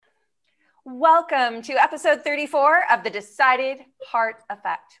Welcome to episode 34 of the Decided Heart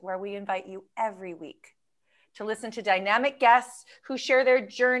Effect, where we invite you every week to listen to dynamic guests who share their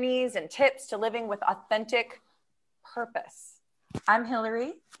journeys and tips to living with authentic purpose. I'm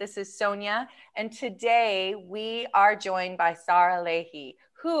Hillary, this is Sonia, and today we are joined by Sara Lahey,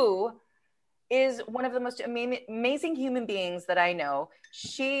 who is one of the most amazing human beings that I know.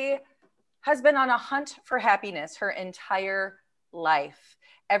 She has been on a hunt for happiness her entire life.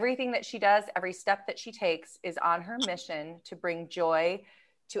 Everything that she does, every step that she takes is on her mission to bring joy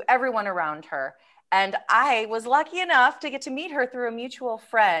to everyone around her. And I was lucky enough to get to meet her through a mutual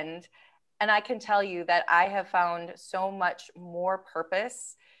friend. And I can tell you that I have found so much more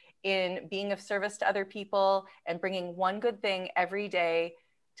purpose in being of service to other people and bringing one good thing every day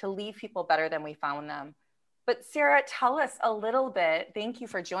to leave people better than we found them. But Sara, tell us a little bit, thank you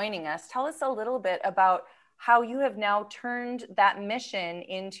for joining us. Tell us a little bit about how you have now turned that mission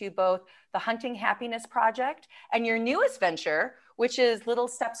into both the Hunting Happiness Project and your newest venture, which is Little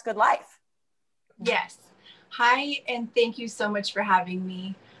Steps Good Life. Yes. Hi, and thank you so much for having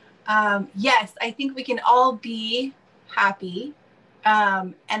me. Yes, I think we can all be happy.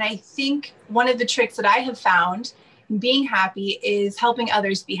 And I think one of the tricks that I have found in being happy is helping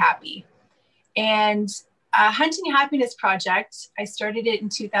others be happy. And Hunting Happiness Project, I started it in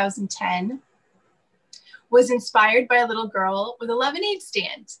 2010, was inspired by a little girl with a lemonade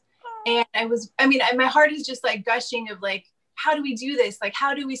stand. And my heart is just like gushing of like, how do we do this? Like,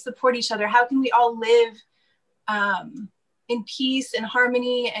 how do we support each other? How can we all live in peace and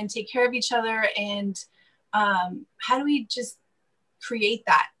harmony and take care of each other? And how do we just create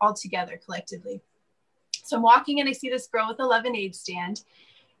that all together collectively? So I'm walking and I see this girl with a lemonade stand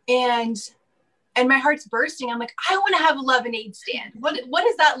and my heart's bursting. I'm like, I want to have a lemonade stand. What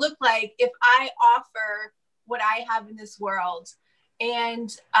does that look like if I offer what I have in this world?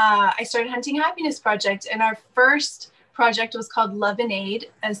 And I started Hunting Happiness Project, and our first project was called Lemonade,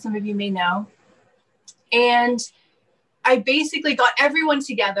 as some of you may know. And I basically got everyone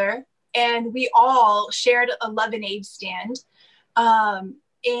together and we all shared a lemonade stand. And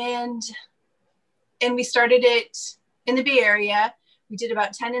we started it in the Bay Area. We did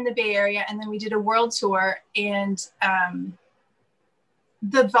about 10 in the Bay Area, and then we did a world tour, and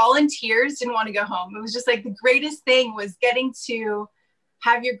the volunteers didn't want to go home. It was just like the greatest thing was getting to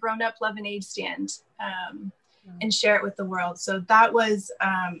have your grown-up lemonade stand and share it with the world. So that was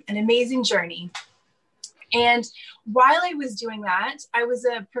an amazing journey. And while I was doing that, I was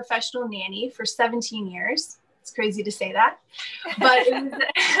a professional nanny for 17 years. It's crazy to say that, but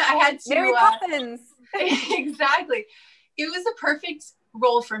I had to. Mary Poppins. Exactly. It was a perfect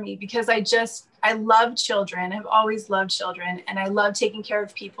role for me because I love children. I've always loved children, and I love taking care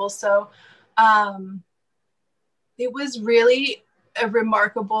of people. So it was really a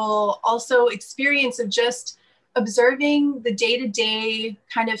remarkable also experience of just observing the day-to-day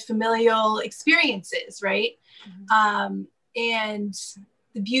kind of familial experiences, right? Mm-hmm. And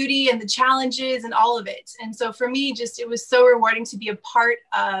the beauty and the challenges and all of it. And so for me, it was so rewarding to be a part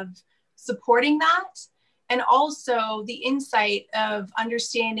of supporting that. And also the insight of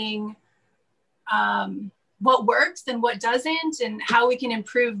understanding what works and what doesn't, and how we can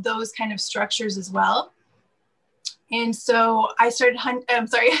improve those kind of structures as well. And so I started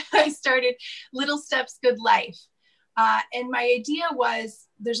Little Steps Good Life. And my idea was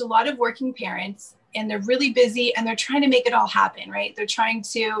there's a lot of working parents and they're really busy and they're trying to make it all happen, right? They're trying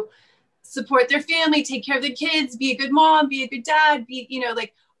to support their family, take care of the kids, be a good mom, be a good dad,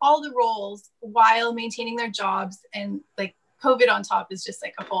 like all the roles while maintaining their jobs, and like COVID on top is just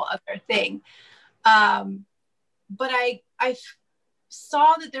like a whole other thing. But I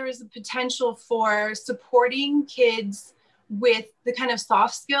saw that there was a potential for supporting kids with the kind of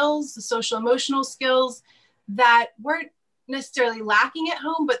soft skills, the social emotional skills that weren't necessarily lacking at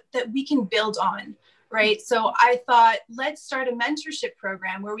home, but that we can build on, right? So I thought, let's start a mentorship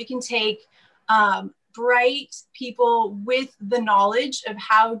program where we can take bright people with the knowledge of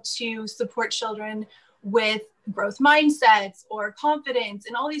how to support children with growth mindsets or confidence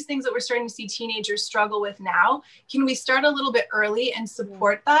and all these things that we're starting to see teenagers struggle with now. Can we start a little bit early and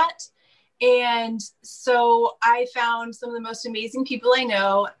support that? And so I found some of the most amazing people I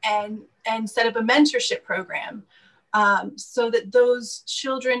know and set up a mentorship program so that those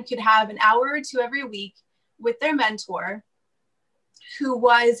children could have an hour or two every week with their mentor, who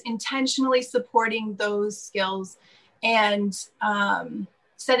was intentionally supporting those skills and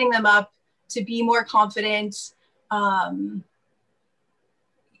setting them up to be more confident,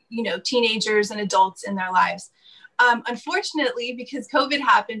 teenagers and adults in their lives. Unfortunately, because COVID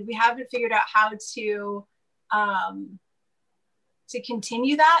happened, we haven't figured out how to to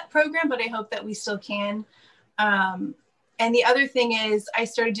continue that program, but I hope that we still can. And the other thing is I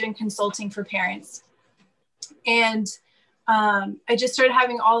started doing consulting for parents. And I just started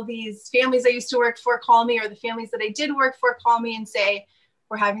having all these families I used to work for call me, or the families that I did work for call me and say,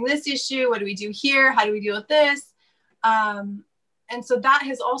 we're having this issue. What do we do here? How do we deal with this? And so that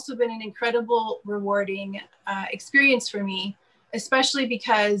has also been an incredible, rewarding experience for me, especially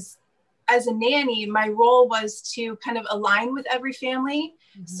because as a nanny, my role was to kind of align with every family.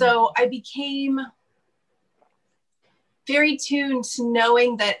 Mm-hmm. So I became very tuned to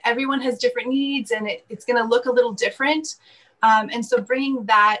knowing that everyone has different needs and it's going to look a little different. And so bringing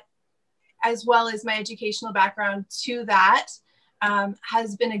that, as well as my educational background to that,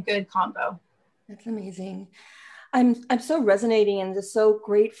 has been a good combo. That's amazing. I'm so resonating and just so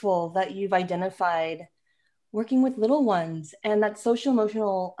grateful that you've identified working with little ones and that social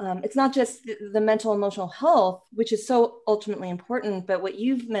emotional, it's not just the mental emotional health, which is so ultimately important, but what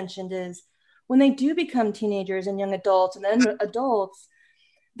you've mentioned is when they do become teenagers and young adults and then adults,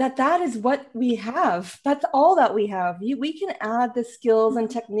 that is what we have. That's all that we have. We can add the skills and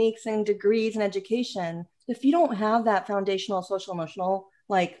techniques and degrees and education. If you don't have that foundational social emotional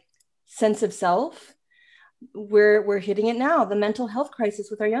like sense of self, we're hitting it now, the mental health crisis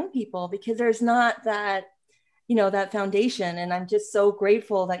with our young people, because there's not that, that foundation. And I'm just so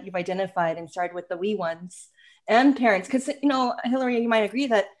grateful that you've identified and started with the wee ones and parents. Because, Hillary, you might agree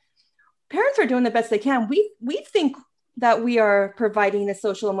that parents are doing the best they can. We think that we are providing the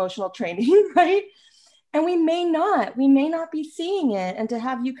social emotional training, right? And we may not be seeing it. And to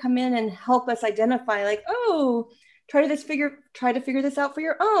have you come in and help us identify like, oh, try to figure this out for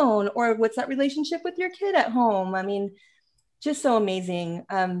your own, or what's that relationship with your kid at home? I mean, just so amazing.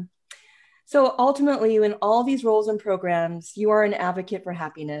 So ultimately, in all these roles and programs, you are an advocate for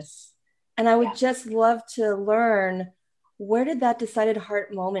happiness. And I would just love to learn, where did that decided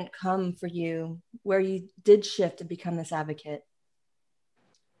heart moment come for you, where you did shift to become this advocate?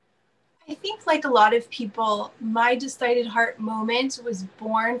 I think like a lot of people, my decided heart moment was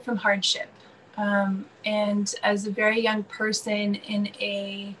born from hardship. And as a very young person in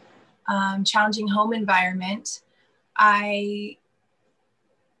a challenging home environment, I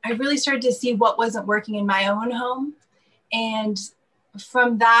really started to see what wasn't working in my own home. And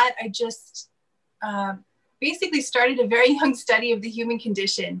from that, I just basically started a very young study of the human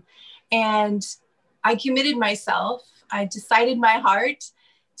condition. And I committed myself, I decided my heart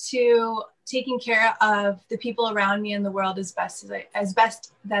to taking care of the people around me in the world as best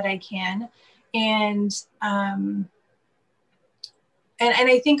that I can. And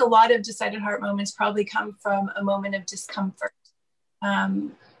I think a lot of decided heart moments probably come from a moment of discomfort,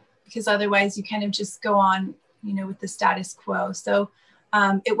 because otherwise you kind of just go on, with the status quo. So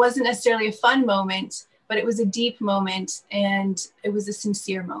it wasn't necessarily a fun moment, but it was a deep moment and it was a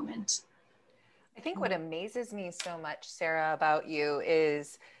sincere moment. I think what amazes me so much, Sara, about you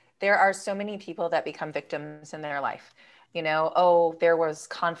is there are so many people that become victims in their life. Oh, there was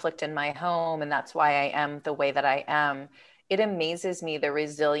conflict in my home and that's why I am the way that I am. It amazes me the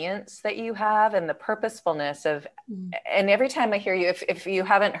resilience that you have and the purposefulness of, and every time I hear you, if you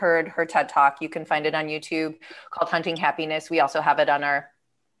haven't heard her TED Talk, you can find it on YouTube called Hunting Happiness. We also have it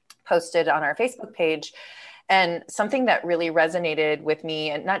posted on our Facebook page. And something that really resonated with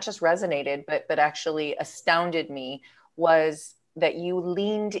me, and not just resonated, but actually astounded me, was that you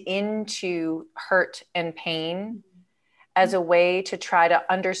leaned into hurt and pain as a way to try to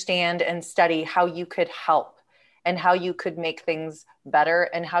understand and study how you could help and how you could make things better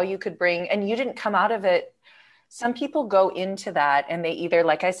and how you could and you didn't come out of it. Some people go into that and they either,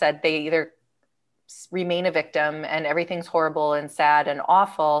 like I said, they either remain a victim and everything's horrible and sad and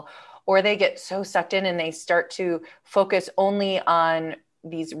awful, or they get so sucked in and they start to focus only on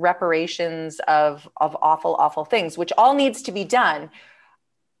these reparations of awful, awful things, which all needs to be done.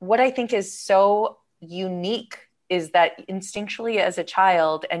 What I think is so unique is that instinctually as a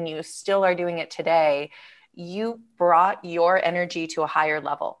child, and you still are doing it today, you brought your energy to a higher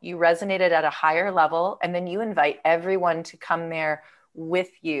level. You resonated at a higher level, and then you invite everyone to come there with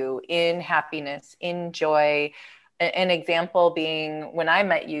you in happiness, in joy. An example being when I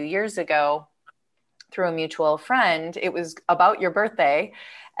met you years ago through a mutual friend, it was about your birthday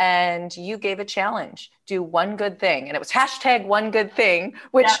and you gave a challenge, do one good thing. And it was #1GoodThing,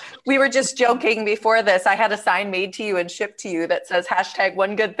 which we were just joking before this. I had a sign made to you and shipped to you that says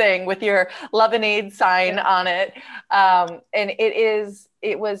 #1GoodThing with your Love and Aid sign on it. And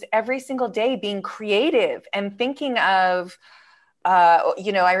it was every single day being creative and thinking of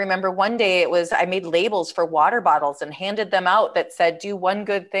I remember one day I made labels for water bottles and handed them out that said, do one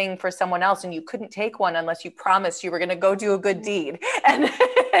good thing for someone else. And you couldn't take one unless you promised you were going to go do a good deed. And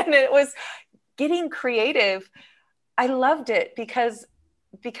it was getting creative. I loved it because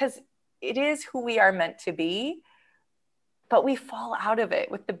it is who we are meant to be, but we fall out of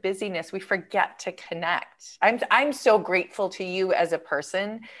it with the busyness. We forget to connect. I'm so grateful to you as a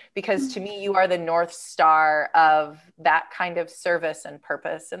person, because to me, you are the North Star of that kind of service and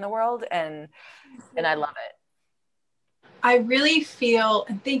purpose in the world. And I love it. I really feel,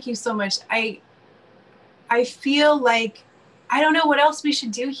 and thank you so much. I feel like, I don't know what else we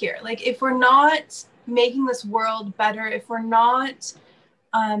should do here. Like, if we're not making this world better, if we're not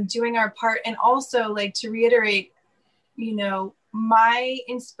doing our part, and also, like, to reiterate, my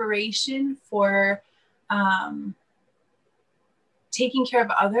inspiration for taking care of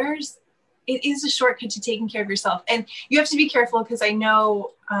others, it is a shortcut to taking care of yourself. And you have to be careful, because I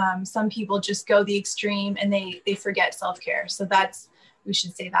know some people just go the extreme and they forget self-care. So we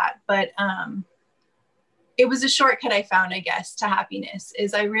should say that. But it was a shortcut I found, I guess, to happiness.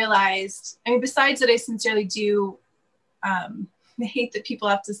 Is I realized, besides that, I sincerely do hate that people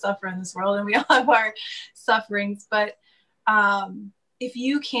have to suffer in this world, and we all have our sufferings, but if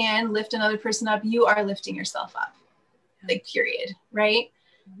you can lift another person up, you are lifting yourself up, like, period. Right.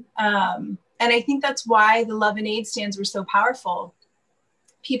 And I think that's why the Love and Aid stands were so powerful.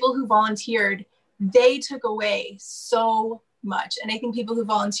 People who volunteered, they took away so much. And I think people who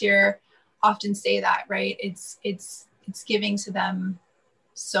volunteer often say that, right? It's giving to them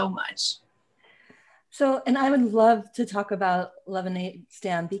so much. So, and I would love to talk about Love and Aid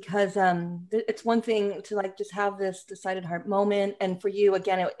Stand, because it's one thing to, like, just have this decided heart moment. And for you,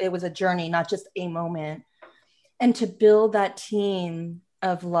 again, it was a journey, not just a moment. And to build that team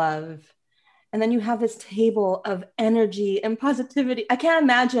of love. And then you have this table of energy and positivity. I can't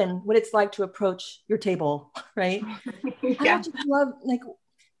imagine what it's like to approach your table, right? Yeah. I just love, like,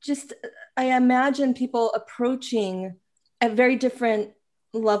 I imagine people approaching at very different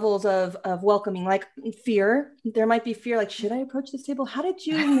levels of welcoming, like fear. There might be fear, like, should I approach this table? How did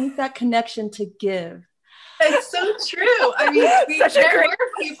you make that connection to give? It's so true. There were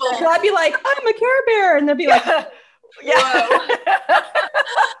people. So I'd be like, I'm a Care Bear, and they'd be like, yeah.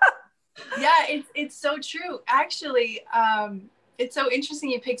 Yeah, it's so true. Actually, it's so interesting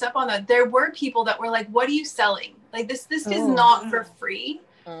you picked up on that. There were people that were like, what are you selling? Like, this is not for free,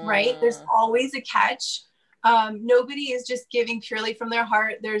 right? There's always a catch. Nobody is just giving purely from their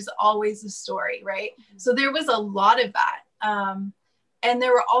heart. There's always a story, right? So there was a lot of that. And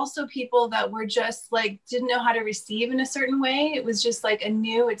there were also people that were just like, didn't know how to receive in a certain way. It was just like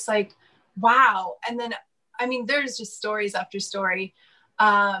it's like, wow. And then, there's just stories after story.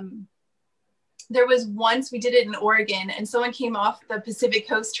 There was once we did it in Oregon, and someone came off the Pacific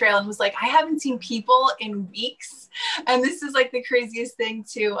Coast Trail and was like, I haven't seen people in weeks. And this is like the craziest thing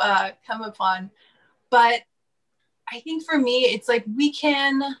to come upon. But I think for me, it's like, we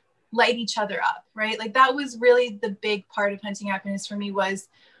can light each other up, right? Like, that was really the big part of Hunting Happiness for me was,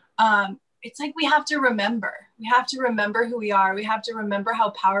 it's like, we have to remember who we are. We have to remember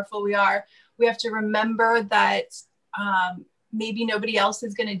how powerful we are. We have to remember that maybe nobody else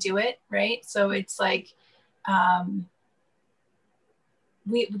is going to do it, right? So it's like,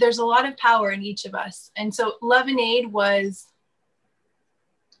 there's a lot of power in each of us. And so Love and Aid was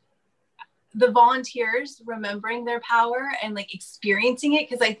the volunteers remembering their power and, like, experiencing it.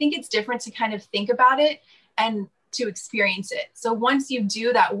 Because I think it's different to kind of think about it and to experience it. So once you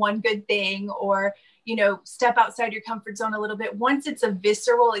do that one good thing, or, step outside your comfort zone a little bit, once it's a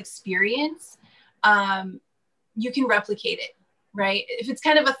visceral experience, you can replicate it, right? If it's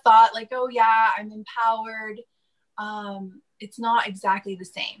kind of a thought like, oh yeah, I'm empowered, it's not exactly the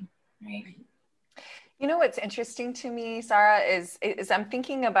same, right? What's interesting to me, Sara, is I'm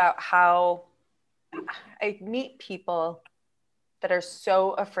thinking about how I meet people that are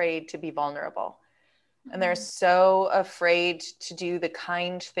so afraid to be vulnerable. And they're so afraid to do the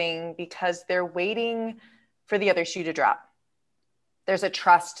kind thing because they're waiting for the other shoe to drop. There's a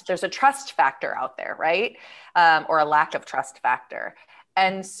trust factor out there, right? Or a lack of trust factor.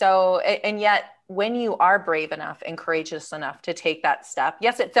 And so, and yet when you are brave enough and courageous enough to take that step,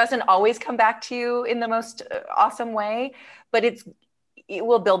 yes, it doesn't always come back to you in the most awesome way, but it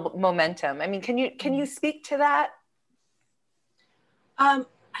will build momentum. Can you speak to that?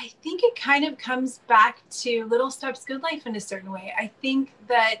 I think it kind of comes back to little steps, good life in a certain way. I think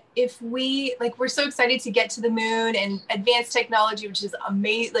that if we're so excited to get to the moon and advanced technology, which is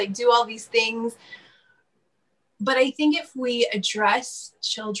amazing, like do all these things. But I think if we address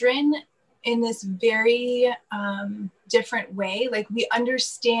children in this very different way. Like we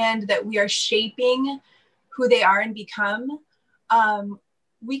understand that we are shaping who they are and become.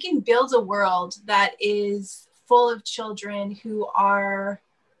 We can build a world that is full of children who are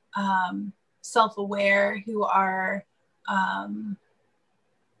self-aware, who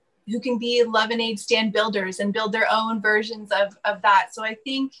can be love and aid stand builders and build their own versions of that. So I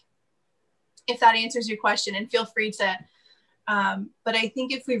think if that answers your question, and feel free to, but I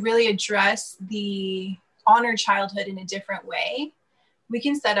think if we really address the honor childhood in a different way, we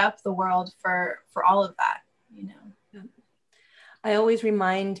can set up the world for all of that, you know. I always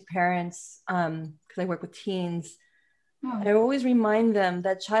remind parents, because I work with teens, I always remind them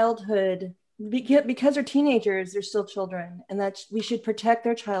that childhood, because they're teenagers, they're still children, and that we should protect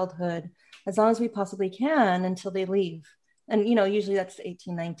their childhood as long as we possibly can until they leave. And, you know, usually that's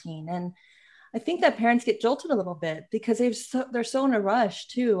 18, 19. And I think that parents get jolted a little bit because they're so in a rush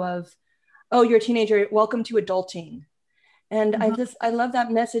too of, oh, you're a teenager, welcome to adulting. And I love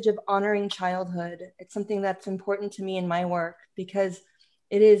that message of honoring childhood. It's something that's important to me in my work because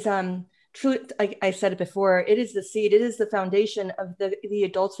it is true. I said it before, it is the seed, it is the foundation of the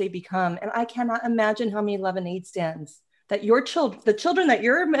adults they become. And I cannot imagine how many love and aid stands that your children, the children that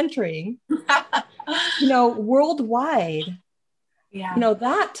you're mentoring, you know, worldwide, yeah, you know,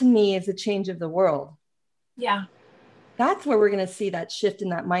 that to me is a change of the world. Yeah. That's where we're going to see that shift in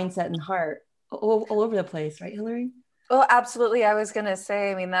that mindset and heart all over the place. Right, Hillary? Well, absolutely. I was going to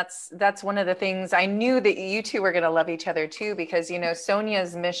say, I mean, that's one of the things I knew that you two were going to love each other too, because, you know,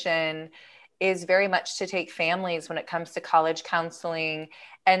 Sonia's mission is very much to take families when it comes to college counseling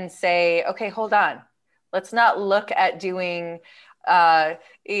and say, okay, hold on. Let's not look at doing,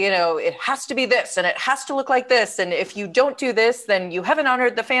 you know, it has to be this and it has to look like this. And if you don't do this, then you haven't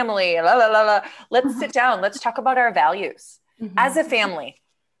honored the family. La, la, la, la. Let's sit down. Let's talk about our values as a family.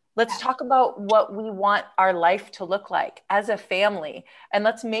 Let's talk about what we want our life to look like as a family. And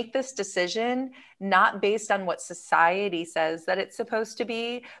let's make this decision not based on what society says that it's supposed to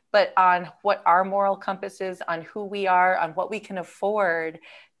be, but on what our moral compass is, on who we are, on what we can afford,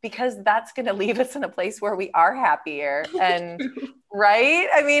 because that's going to leave us in a place where we are happier. And right?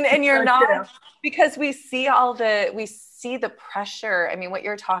 I mean, and you're not, because we see the pressure. I mean, what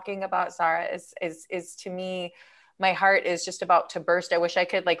you're talking about, Sara, is to me, my heart is just about to burst. I wish I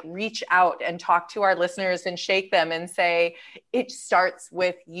could like reach out and talk to our listeners and shake them and say, it starts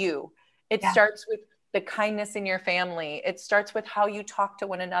with you. It starts with the kindness in your family. It starts with how you talk to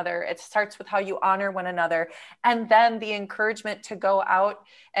one another. It starts with how you honor one another. And then the encouragement to go out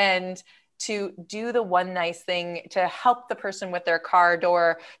and to do the one nice thing, to help the person with their car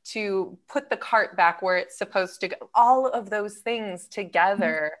door, to put the cart back where it's supposed to go, all of those things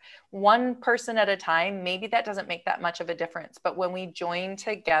together, one person at a time, maybe that doesn't make that much of a difference. But when we join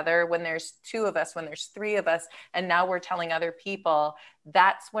together, when there's two of us, when there's three of us, and now we're telling other people,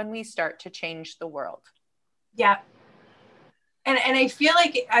 that's when we start to change the world. Yeah. And I feel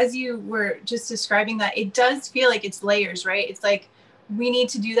like as you were just describing that, it does feel like it's layers, right? It's like, we need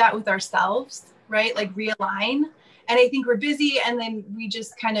to do that with ourselves, right? Like realign. And I think we're busy and then we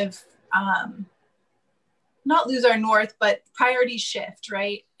just kind of not lose our north, but priorities shift,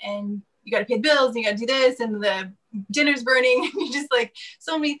 right? And you got to pay the bills and you got to do this and the dinner's burning. And you just like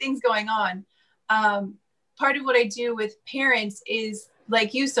so many things going on. Part of what I do with parents is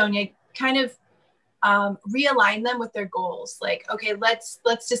like you, Sonia, kind of realign them with their goals. Like, okay, let's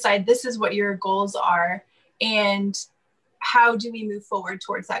decide this is what your goals are. And how do we move forward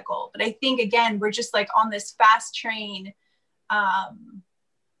towards that goal? But I think, again, we're just like on this fast train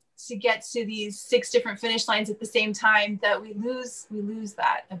to get to these 6 different finish lines at the same time that we lose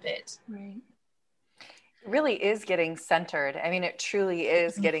that a bit. Right. It really is getting centered. I mean, it truly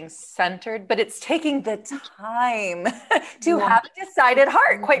is getting centered, but it's taking the time to have a decided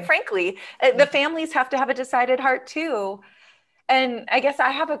heart, quite frankly. The families have to have a decided heart too. And I guess I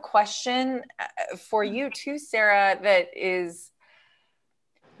have a question for you too, Sara, that is,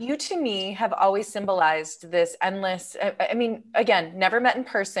 you to me have always symbolized this endless, I mean, again, never met in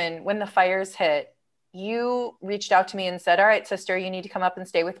person. When the fires hit, you reached out to me and said, all right, sister, you need to come up and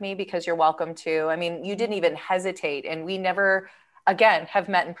stay with me because you're welcome to. I mean, you didn't even hesitate. And we never, again, have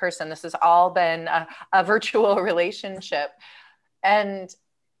met in person. This has all been a virtual relationship. And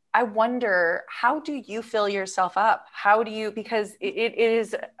I wonder, how do you fill yourself up? How do you, because it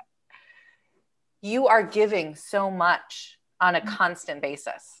is, you are giving so much on a constant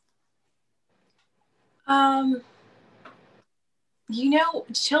basis. You know,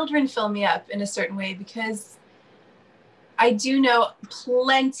 children fill me up in a certain way because I do know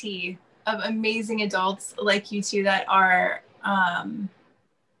plenty of amazing adults like you two that are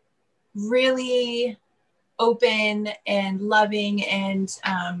really open and loving, and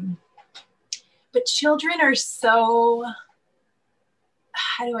but children are so,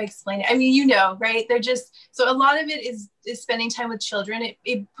 how do I explain it? I mean, right? They're just, so a lot of it is spending time with children.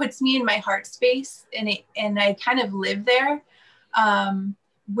 It puts me in my heart space, and I kind of live there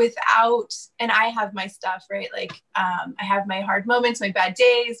without, and I have my stuff, right? Like I have my hard moments, my bad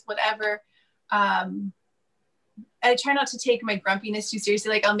days, whatever. I try not to take my grumpiness too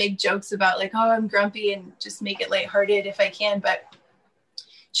seriously. Like I'll make jokes about like, oh, I'm grumpy, and just make it lighthearted if I can. But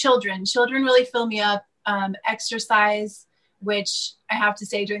children really fill me up. Exercise, which I have to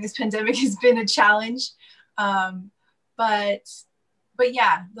say during this pandemic has been a challenge. But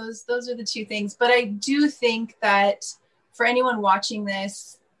yeah, those are the two things. But I do think that for anyone watching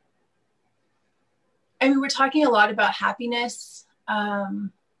this, I mean, we're talking a lot about happiness.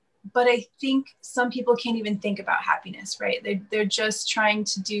 But I think some people can't even think about happiness, right? They're just trying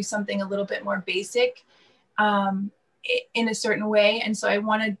to do something a little bit more basic in a certain way. And so I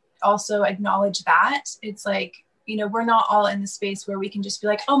want to also acknowledge that. It's like, we're not all in the space where we can just be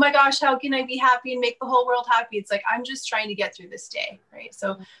like, oh my gosh, how can I be happy and make the whole world happy? It's like, I'm just trying to get through this day, right?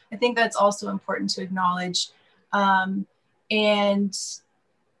 So I think that's also important to acknowledge. And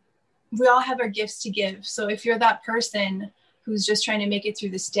we all have our gifts to give. So if you're that person who's just trying to make it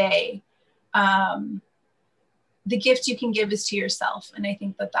through this day, the gift you can give is to yourself. And I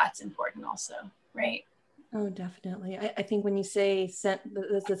think that that's important also, right? Oh, definitely. I think when you say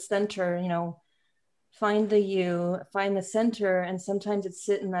the center, find the you, find the center, and sometimes it's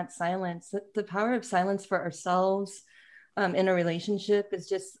sit in that silence. The power of silence for ourselves in a relationship is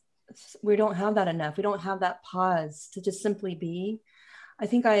just, we don't have that enough. We don't have that pause to just simply be. I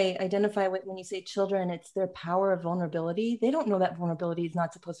think I identify with when you say children, it's their power of vulnerability. They don't know that vulnerability is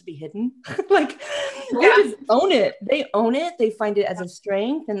not supposed to be hidden. Like they just own it. They own it. They find it as a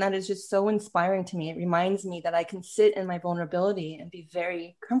strength. And that is just so inspiring to me. It reminds me that I can sit in my vulnerability and be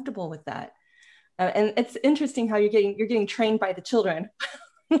very comfortable with that. And it's interesting how you're getting trained by the children.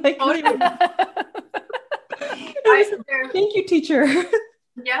 Like, thank you, teacher.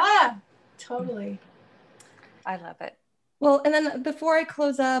 Yeah, totally. I love it. Well, and then before I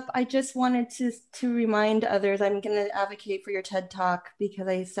close up, I just wanted to remind others, I'm going to advocate for your TED Talk because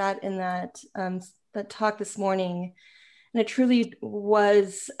I sat in that talk this morning, and it truly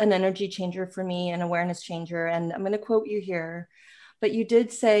was an energy changer for me, an awareness changer. And I'm going to quote you here, but you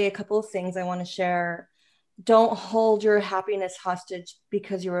did say a couple of things I want to share. Don't hold your happiness hostage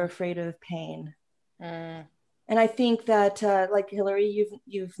because you're afraid of pain. And I think that, like Hillary,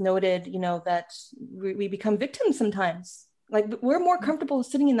 you've noted, that we become victims sometimes. Like we're more comfortable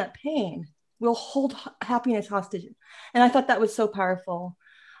sitting in that pain. We'll hold happiness hostage. And I thought that was so powerful.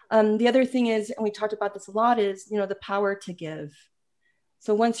 The other thing is, and we talked about this a lot, is, the power to give.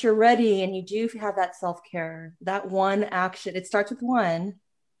 So once you're ready and you do have that self-care, that one action, it starts with one,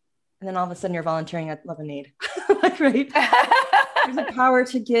 and then all of a sudden you're volunteering at Love and Need, like, right? There's a power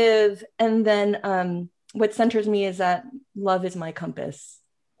to give. And then what centers me is that love is my compass.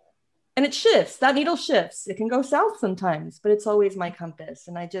 And it shifts, that needle shifts. It can go south sometimes, but it's always my compass.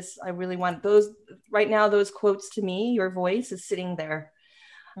 And I really want those right now, those quotes to me, your voice is sitting there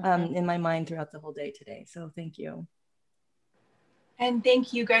in my mind throughout the whole day today. So thank you. And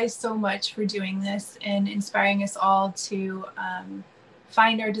thank you guys so much for doing this and inspiring us all to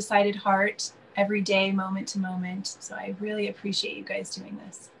find our decided heart every day, moment to moment. So I really appreciate you guys doing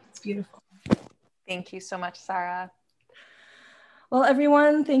this. It's beautiful. Thank you so much, Sara. Well,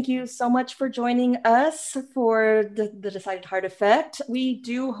 everyone, thank you so much for joining us for the Decided Heart Effect. We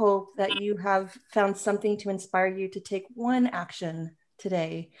do hope that you have found something to inspire you to take one action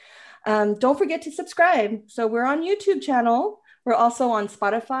today. Don't forget to subscribe. So we're on YouTube channel. We're also on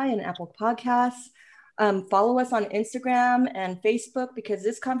Spotify and Apple Podcasts. Follow us on Instagram and Facebook because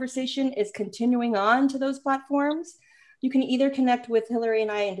this conversation is continuing on to those platforms. You can either connect with Hillary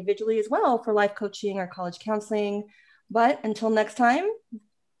and I individually as well for life coaching or college counseling. But until next time,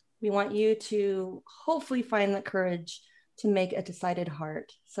 we want you to hopefully find the courage to make a decided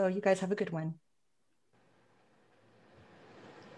heart. So you guys have a good one.